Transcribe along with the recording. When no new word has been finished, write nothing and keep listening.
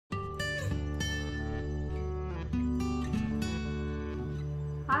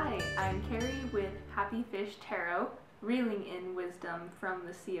Carrie with Happy Fish Tarot, reeling in wisdom from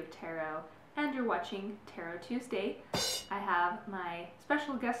the Sea of Tarot, and you're watching Tarot Tuesday. I have my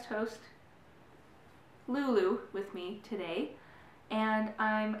special guest host, Lulu, with me today, and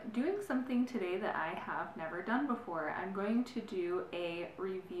I'm doing something today that I have never done before. I'm going to do a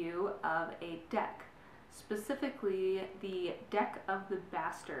review of a deck, specifically the Deck of the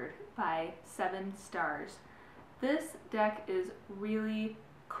Bastard by 7 Stars. This deck is really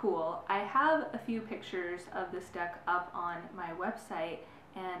cool. I have a few pictures of this deck up on my website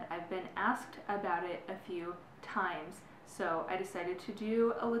and I've been asked about it a few times, so I decided to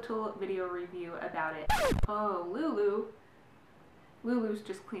do a little video review about it. Oh, Lulu's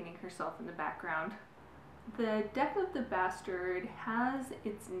just cleaning herself in the background. The Deck of the Bastard has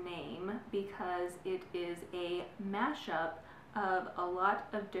its name because it is a mashup of a lot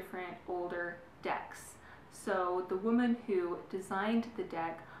of different older decks. So the woman who designed the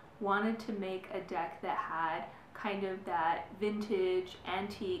deck wanted to make a deck that had kind of that vintage,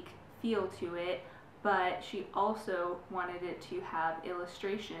 antique feel to it, but she also wanted it to have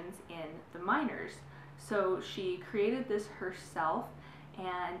illustrations in the minors. So she created this herself,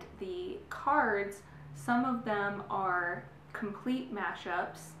 and the cards, some of them are complete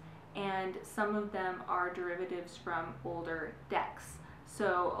mashups and some of them are derivatives from older decks.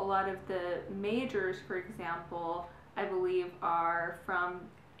 So a lot of the majors, for example, I believe are from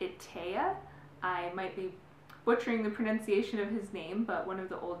Itea. I might be butchering the pronunciation of his name, but one of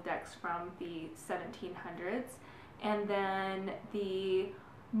the old decks from the 1700s. And then the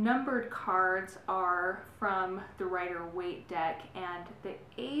numbered cards are from the Rider-Waite deck, and the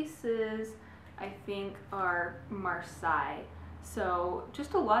aces, I think, are Marseille. So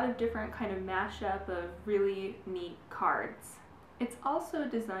just a lot of different kind of mashup of really neat cards. It's also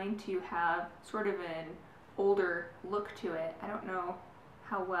designed to have sort of an older look to it. I don't know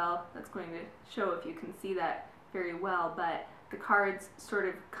how well that's going to show if you can see that very well, but the cards sort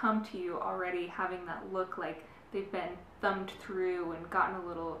of come to you already having that look like they've been thumbed through and gotten a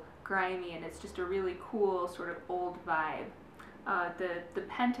little grimy, and it's just a really cool sort of old vibe. The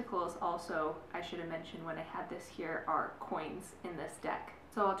pentacles also, I should have mentioned when I had this here, are coins in this deck.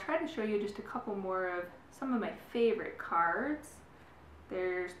 So I'll try to show you just a couple more of some of my favorite cards.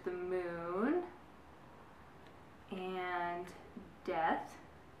 There's the Moon and Death,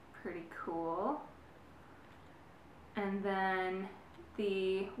 pretty cool. And then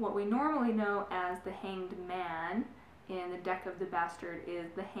what we normally know as the Hanged Man in the Deck of the Bastard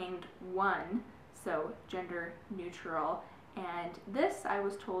is the Hanged One, so gender neutral. And this, I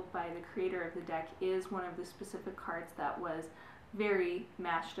was told by the creator of the deck, is one of the specific cards that was very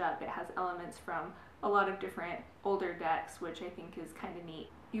mashed up. It has elements from a lot of different older decks, which I think is kind of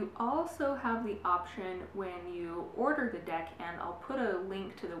neat. You also have the option when you order the deck, and I'll put a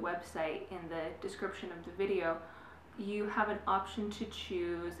link to the website in the description of the video, you have an option to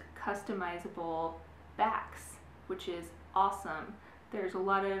choose customizable backs, which is awesome. There's a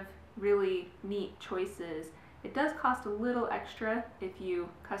lot of really neat choices. It does cost a little extra if you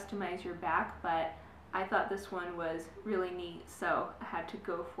customize your back, but I thought this one was really neat, so I had to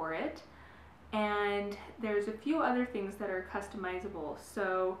go for it. And there's a few other things that are customizable.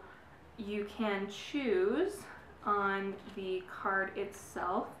 So you can choose on the card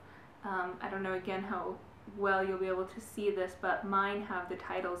itself. I don't know again how well you'll be able to see this, but mine have the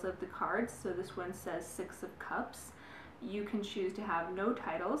titles of the cards. So this one says 6 of Cups. You can choose to have no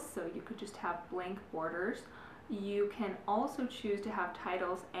titles, so you could just have blank borders. You can also choose to have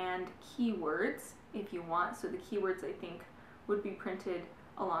titles and keywords if you want. So the keywords, I think, would be printed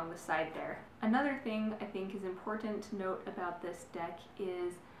along the side there. Another thing I think is important to note about this deck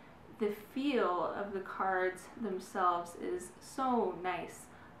is the feel of the cards themselves is so nice.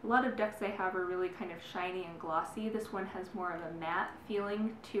 A lot of decks I have are really kind of shiny and glossy. This one has more of a matte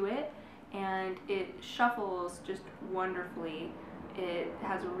feeling to it, and it shuffles just wonderfully. It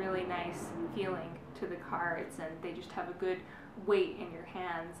has a really nice feeling to the cards, and they just have a good weight in your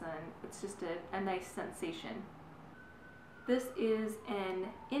hands, and it's just a nice sensation. This is an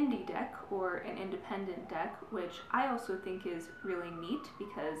indie deck, or an independent deck, which I also think is really neat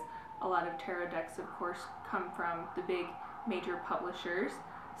because a lot of tarot decks, of course, come from the big major publishers.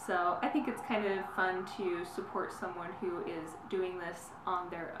 So I think it's kind of fun to support someone who is doing this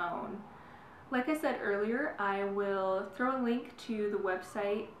on their own. Like I said earlier, I will throw a link to the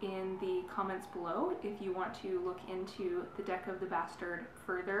website in the comments below if you want to look into the Deck of the Bastard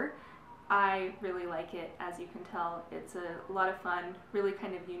further. I really like it, as you can tell. It's a lot of fun, really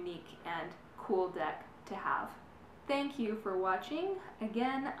kind of unique and cool deck to have. Thank you for watching.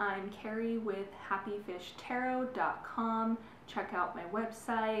 Again, I'm Carrie with happyfishtarot.com. Check out my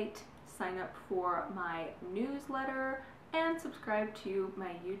website, sign up for my newsletter and subscribe to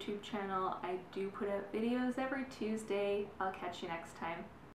my YouTube channel. I do put out videos every Tuesday. I'll catch you next time.